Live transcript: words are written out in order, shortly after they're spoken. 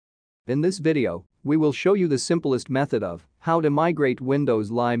In this video, we will show you the simplest method of how to migrate Windows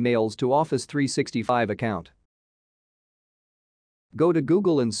Live Mails to Office 365 account. Go to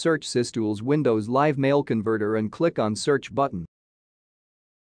Google and search SysTools Windows Live Mail Converter and click on Search button.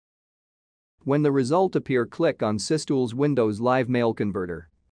 When the result appear, click on SysTools Windows Live Mail Converter.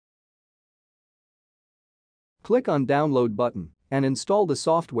 Click on Download button and install the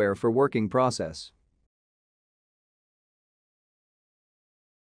software for working process.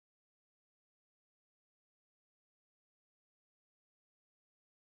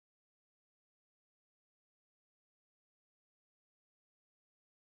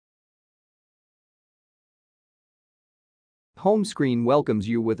 Home screen welcomes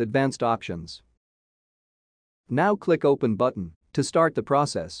you with advanced options. Now click Open button to start the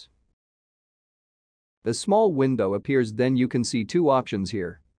process. A small window appears, then you can see two options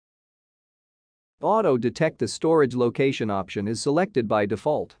here. Auto detect the storage location option is selected by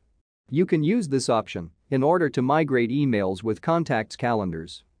default. You can use this option in order to migrate emails with contacts,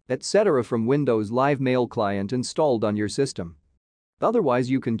 calendars, etc. from Windows Live Mail client installed on your system. Otherwise,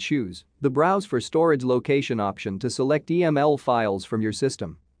 you can choose the Browse for Storage Location option to select EML files from your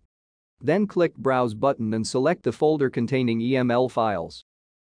system. Then click Browse button and select the folder containing EML files.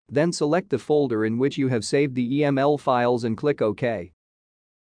 Then select the folder in which you have saved the EML files and click OK.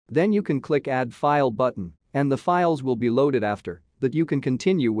 Then you can click Add File button and the files will be loaded. After that, you can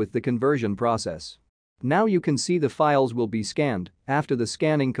continue with the conversion process. Now you can see the files will be scanned. After the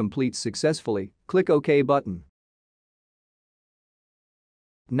scanning completes successfully, click OK button.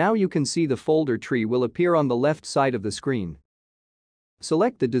 Now you can see the folder tree will appear on the left side of the screen.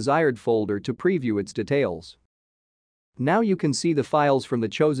 Select the desired folder to preview its details. Now you can see the files from the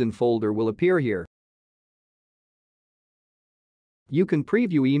chosen folder will appear here. You can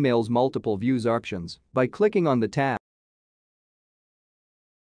preview emails multiple views options by clicking on the tab.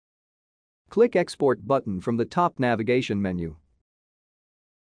 Click Export button from the top navigation menu.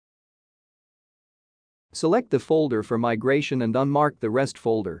 Select the folder for migration and unmark the rest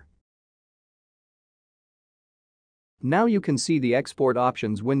folder. Now you can see the export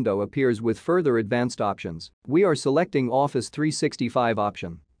options window appears with further advanced options. We are selecting Office 365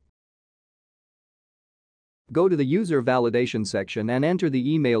 option. Go to the user validation section and enter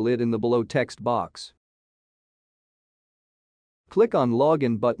the email ID in the below text box. Click on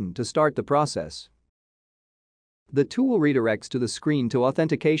Login button to start the process. The tool redirects to the screen to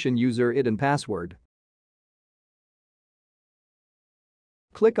authentication user ID and password.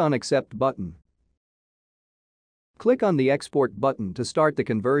 Click on Accept button. Click on the Export button to start the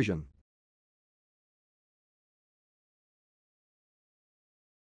conversion.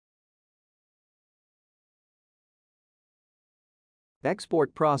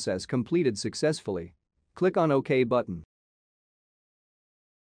 Export process completed successfully. Click on OK button.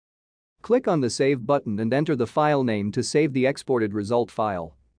 Click on the Save button and enter the file name to save the exported result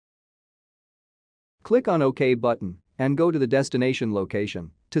file. Click on OK button and go to the destination location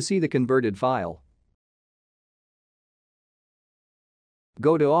to see the converted file.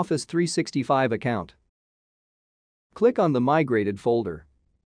 Go to Office 365 account. Click on the migrated folder.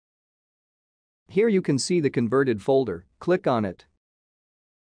 Here you can see the converted folder, click on it.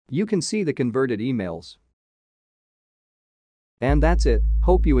 You can see the converted emails. And that's it.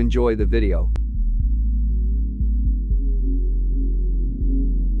 Hope you enjoy the video.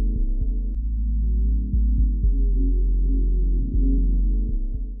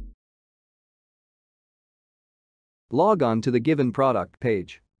 Log on to the given product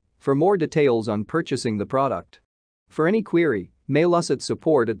page for more details on purchasing the product. For any query, mail us at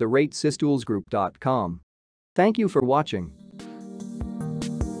support@systoolsgroup.com. Thank you for watching.